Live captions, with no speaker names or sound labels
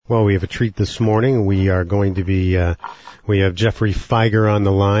Well, we have a treat this morning. We are going to be, we have Geoffrey Fieger on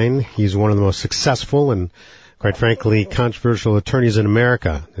the line. He's one of the most successful and, quite frankly, controversial attorneys in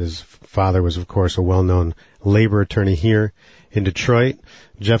America. His father was, of course, a well-known labor attorney here in Detroit.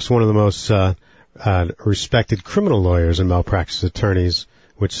 Jeff's one of the most respected criminal lawyers and malpractice attorneys,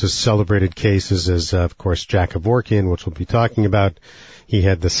 which has celebrated cases as, of course, Jack Kevorkian, which we'll be talking about. He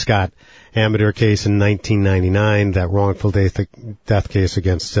had the Scott Amador case in 1999, that wrongful death case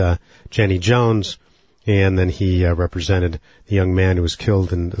against Jenny Jones, and then he represented the young man who was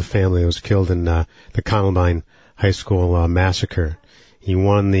killed and the family who was killed in the Columbine High School massacre. He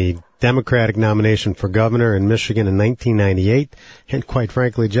won the Democratic nomination for governor in Michigan in 1998, and quite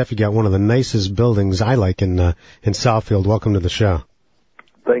frankly, Jeff, you got one of the nicest buildings I like in Southfield. Welcome to the show.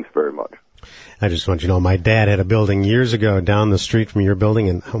 Thanks very much. I just want you to know, my dad had a building years ago down the street from your building,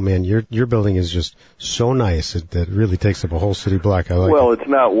 and oh man, your building is just so nice. It really takes up a whole city block. I like Well, it. It's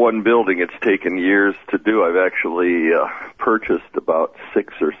not one building. It's taken years to do. I've actually purchased about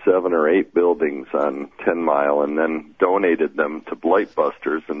 6 or 7 or 8 buildings on 10 Mile and then donated them to Blight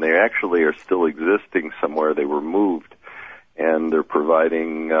Busters, and they actually are still existing somewhere. They were moved, and they're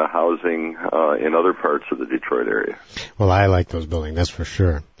providing housing in other parts of the Detroit area. Well, I like those buildings, that's for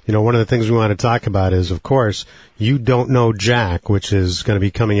sure. You know, one of the things we want to talk about is, of course, You Don't Know Jack, which is going to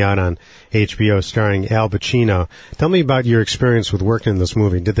be coming out on HBO starring Al Pacino. Tell me about your experience with working in this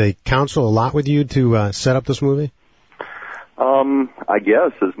movie. Did they counsel a lot with you to set up this movie? I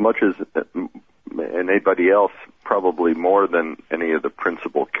guess as much as anybody else, probably more than any of the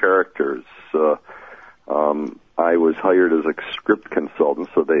principal characters. I was hired as a script consultant,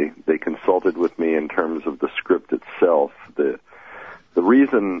 so they consulted with me in terms of the script itself. The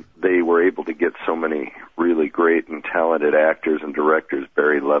reason they were able to get so many really great and talented actors and directors,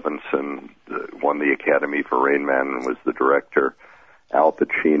 Barry Levinson won the Academy for Rain Man and was the director, Al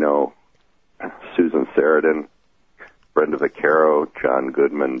Pacino, Susan Sarandon, Brenda Vaccaro, John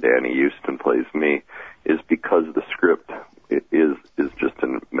Goodman, Danny Houston plays me, is because the script is just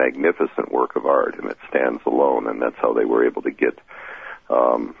a magnificent work of art, and it stands alone, and that's how they were able to get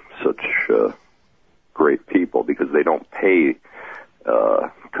such great people, because they don't pay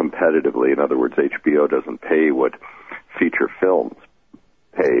competitively. In other words, HBO doesn't pay what feature films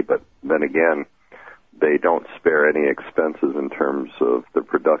pay, but then again, they don't spare any expenses in terms of the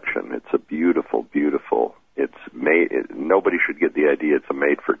production. It's a beautiful, it's made, nobody should get the idea it's a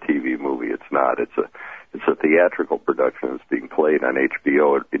made-for-TV movie. It's not. It's a theatrical production. It's being played on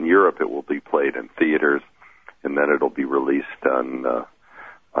HBO. In Europe, it will be played in theaters, and then it'll be released on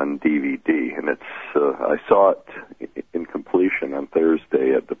DVD. And I saw it in completion on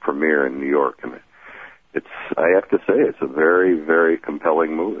Thursday at the premiere in New York, and I have to say, it's a very, very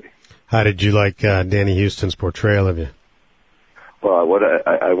compelling movie. How did you like Danny Houston's portrayal of you? Well, what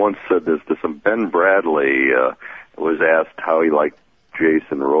I once said this to Ben Bradley was asked how he liked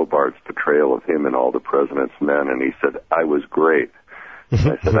Jason Robards' portrayal of him in All the President's Men, and he said, I was great.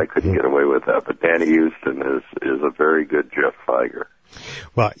 I said I couldn't get away with that, but Danny Houston is a very good Jeff Fieger.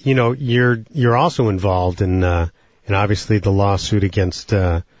 Well, you know, you're also involved in obviously the lawsuit against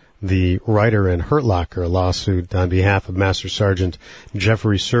the writer in Hurt Locker, a lawsuit on behalf of Master Sergeant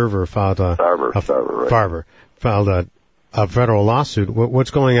Geoffrey Fieger filed a federal lawsuit.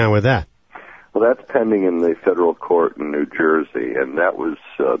 What's going on with that? Well, that's pending in the federal court in New Jersey, and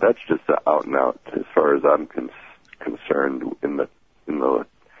that's just out and out as far as I'm concerned. In the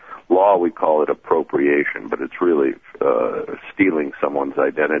law, we call it appropriation, but it's really stealing someone's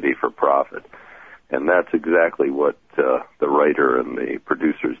identity for profit. And that's exactly what the writer and the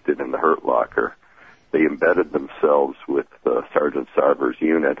producers did in the Hurt Locker. They embedded themselves with Sergeant Sarver's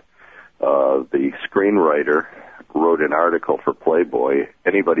unit. The screenwriter wrote an article for Playboy.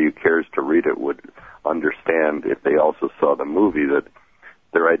 Anybody who cares to read it would understand, if they also saw the movie, that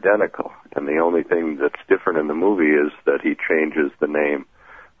they're identical. And the only thing that's different in the movie is that he changes the name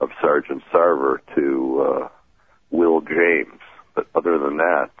of Sergeant Sarver to Will James. But other than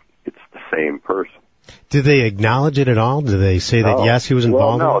that, it's the same person. Did they acknowledge it at all? Did they say that, yes, he was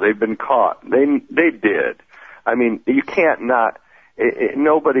involved? Well, no, they've been caught. They did. I mean, you can't not...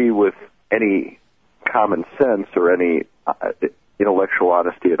 nobody with any common sense or any intellectual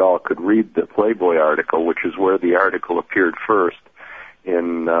honesty at all could read the Playboy article, which is where the article appeared first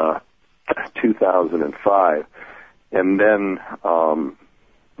in 2005, and then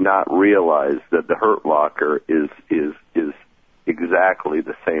not realize that the Hurt Locker is exactly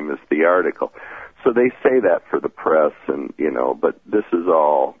the same as the article. So they say that for the press, and but this is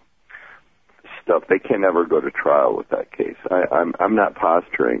all stuff. They can never go to trial with that case. I'm not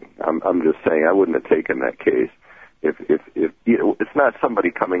posturing. I'm just saying I wouldn't have taken that case if you know, it's not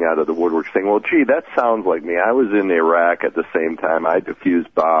somebody coming out of the woodwork saying, well, gee, that sounds like me. I was in Iraq at the same time. I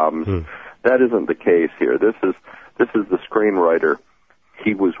defused bombs. That isn't the case here. This is the screenwriter.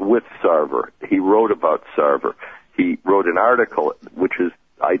 He was with Sarver. He wrote about Sarver. He wrote an article which is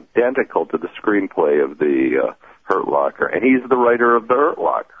identical to the screenplay of the Hurt Locker, and he's the writer of the Hurt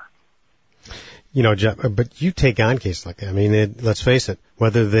Locker. You know, Jeff, but you take on cases like that. I mean, let's face it,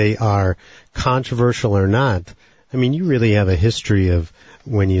 whether they are controversial or not, I mean, you really have a history of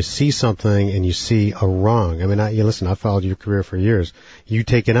when you see something and you see a wrong. I mean, listen, I've followed your career for years. You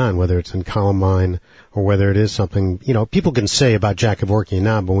take it on, whether it's in Columbine or whether it is something, you know, people can say about Jack Kevorkian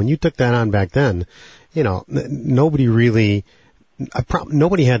now, but when you took that on back then, you know, nobody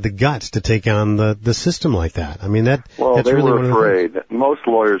had the guts to take on the system like that. I mean, that's they really were afraid. Most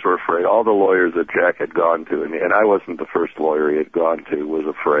lawyers were afraid. All the lawyers that Jack had gone to, and I wasn't the first lawyer he had gone to, was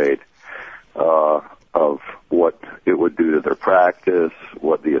afraid of what it would do to their practice,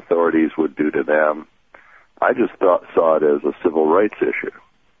 what the authorities would do to them. I just saw it as a civil rights issue.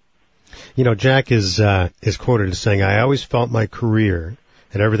 You know, Jack is quoted as saying, "I always felt my career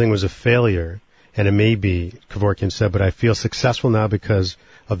and everything was a failure, and it may be," Kevorkian said, "but I feel successful now because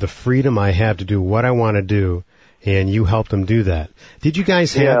of the freedom I have to do what I want to do, and you helped him do that." Did you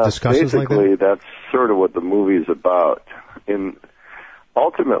guys have discussions like that? Basically, that's sort of what the movie's about.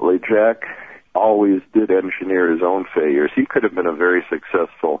 Ultimately, Jack always did engineer his own failures. He could have been a very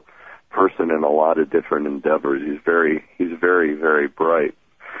successful person in a lot of different endeavors. He's very, very bright,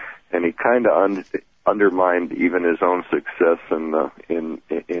 and he kind of undermined even his own success in the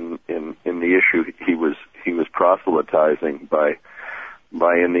issue he was proselytizing by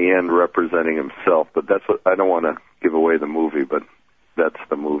in the end representing himself. But that's what I don't want to give away the movie, but that's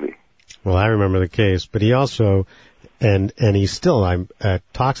the movie. Well, I remember the case, but he also and he still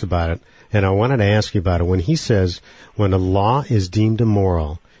talks about it. And I wanted to ask you about it. When he says, when a law is deemed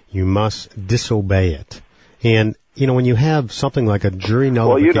immoral, you must disobey it. And, you know, when you have something like a jury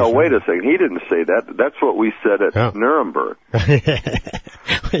nullification... Well, you know, wait a second. He didn't say that. That's what we said at Nuremberg.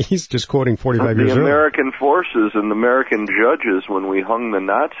 He's just quoting 45 years The earlier. American forces and the American judges, when we hung the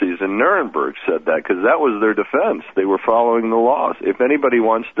Nazis in Nuremberg, said that, because that was their defense. They were following the laws. If anybody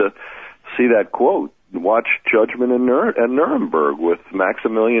wants to see that quote, watch Judgment in Nuremberg with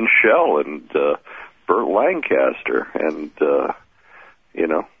Maximilian Schell and Burt Lancaster, and you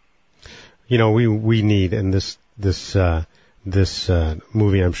know. You know, we need, and this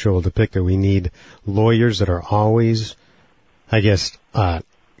movie I'm sure will depict it. We need lawyers that are always, I guess,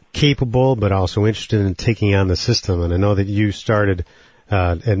 capable, but also interested in taking on the system. And I know that you started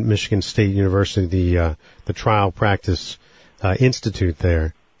at Michigan State University the Trial Practice Institute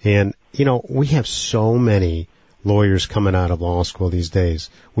there. And, you know, we have so many lawyers coming out of law school these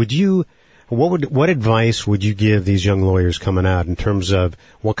days. What advice would you give these young lawyers coming out in terms of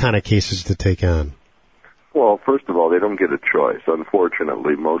what kind of cases to take on? Well, first of all, they don't get a choice.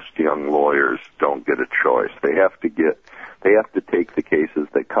 Unfortunately, most young lawyers don't get a choice. They have to take the cases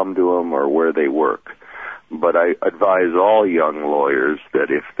that come to them or where they work. But I advise all young lawyers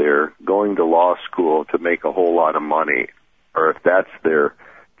that if they're going to law school to make a whole lot of money, or if that's their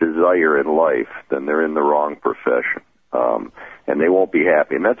desire in life, then they're in the wrong profession, and they won't be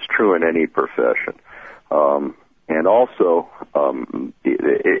happy. And that's true in any profession. And also,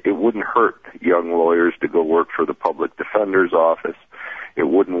 it wouldn't hurt young lawyers to go work for the public defender's office. It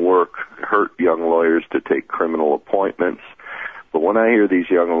wouldn't hurt young lawyers to take criminal appointments. But when I hear these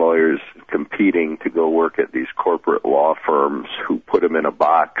young lawyers competing to go work at these corporate law firms who put them in a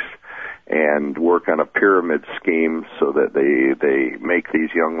box and work on a pyramid scheme so that they make these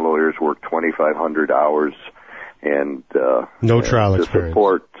young lawyers work 2,500 hours and no trial to experience.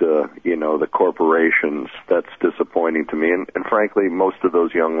 Support the corporations, that's disappointing to me. And frankly, most of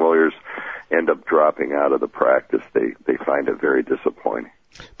those young lawyers end up dropping out of the practice. They find it very disappointing.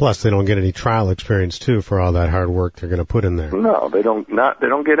 Plus, they don't get any trial experience too for all that hard work they're going to put in there. No, they don't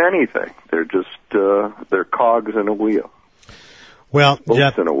get anything. They're just they're cogs in a wheel. Well, Bolts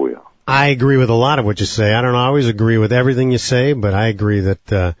Jeff, in a wheel. I agree with a lot of what you say. I don't always agree with everything you say, but I agree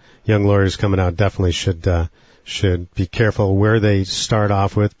that young lawyers coming out definitely should be careful where they start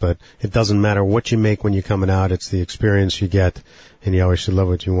off with. But it doesn't matter what you make when you're coming out; it's the experience you get, and you always should love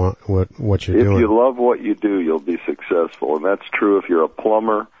what you want, what you're doing. If you love what you do, you'll be successful, and that's true if you're a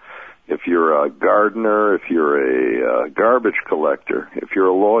plumber, if you're a gardener, if you're a garbage collector, if you're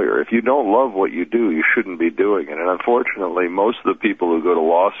a lawyer. If you don't love what you do, you shouldn't be doing it. And unfortunately, most of the people who go to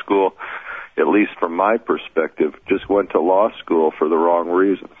law school, at least from my perspective, just went to law school for the wrong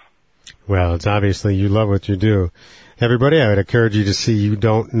reasons. Well, it's obviously you love what you do. Everybody, I would encourage you to see You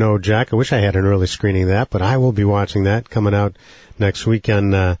Don't Know Jack. I wish I had an early screening of that, but I will be watching that coming out next week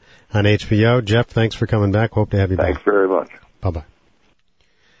on HBO. Jeff, thanks for coming back. Hope to have you back. Thanks very much. Bye-bye.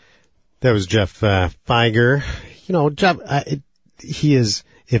 That was Jeff Fieger. You know, Jeff, he is,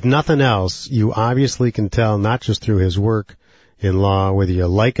 if nothing else, you obviously can tell, not just through his work in law, whether you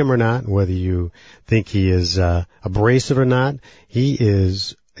like him or not, whether you think he is abrasive or not, he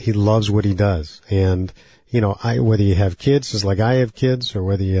loves what he does. And, you know, whether you have kids, just like I have kids, or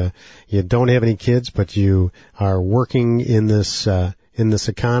whether you don't have any kids, but you are working in this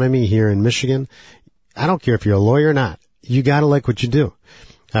economy here in Michigan, I don't care if you're a lawyer or not. You gotta like what you do.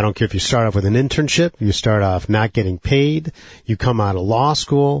 I don't care if you start off with an internship, you start off not getting paid, you come out of law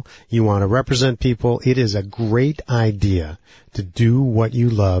school, you want to represent people. It is a great idea to do what you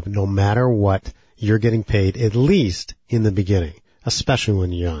love no matter what you're getting paid, at least in the beginning, especially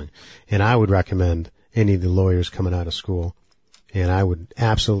when you're young. And I would recommend any of the lawyers coming out of school, and I would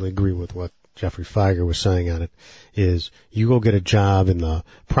absolutely agree with what Geoffrey Fieger was saying on it, is you go get a job in the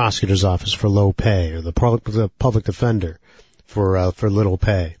prosecutor's office for low pay, or the public defender for little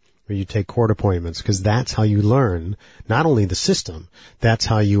pay, where you take court appointments, because that's how you learn not only the system, that's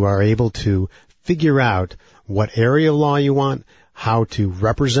how you are able to figure out what area of law you want, how to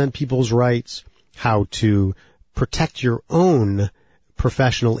represent people's rights, how to protect your own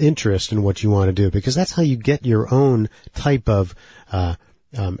professional interest in what you want to do, because that's how you get your own type of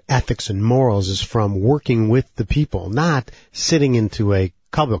ethics and morals, is from working with the people, not sitting into a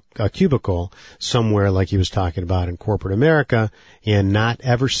cubicle somewhere like he was talking about in corporate America and not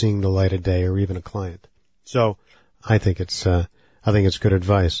ever seeing the light of day or even a client. So I think it's good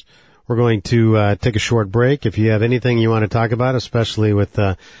advice. We're going to take a short break. If you have anything you want to talk about, especially with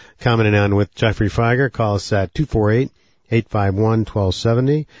commenting on with Geoffrey Fieger, call us at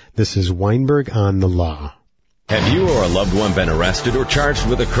 248-851-1270. This is Weinberg on the Law. Have you or a loved one been arrested or charged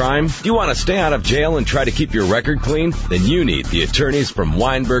with a crime? Do you want to stay out of jail and try to keep your record clean? Then you need the attorneys from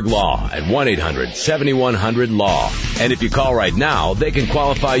Weinberg Law at 1-800-7100-LAW. And if you call right now, they can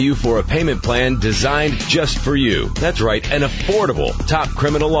qualify you for a payment plan designed just for you. That's right, an affordable top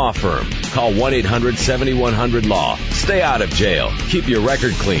criminal law firm. Call 1-800-7100-LAW. Stay out of jail, keep your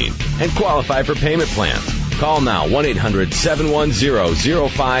record clean, and qualify for payment plans. Call now,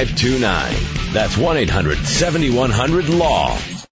 1-800-710-0529. That's 1-800-7100-LAW.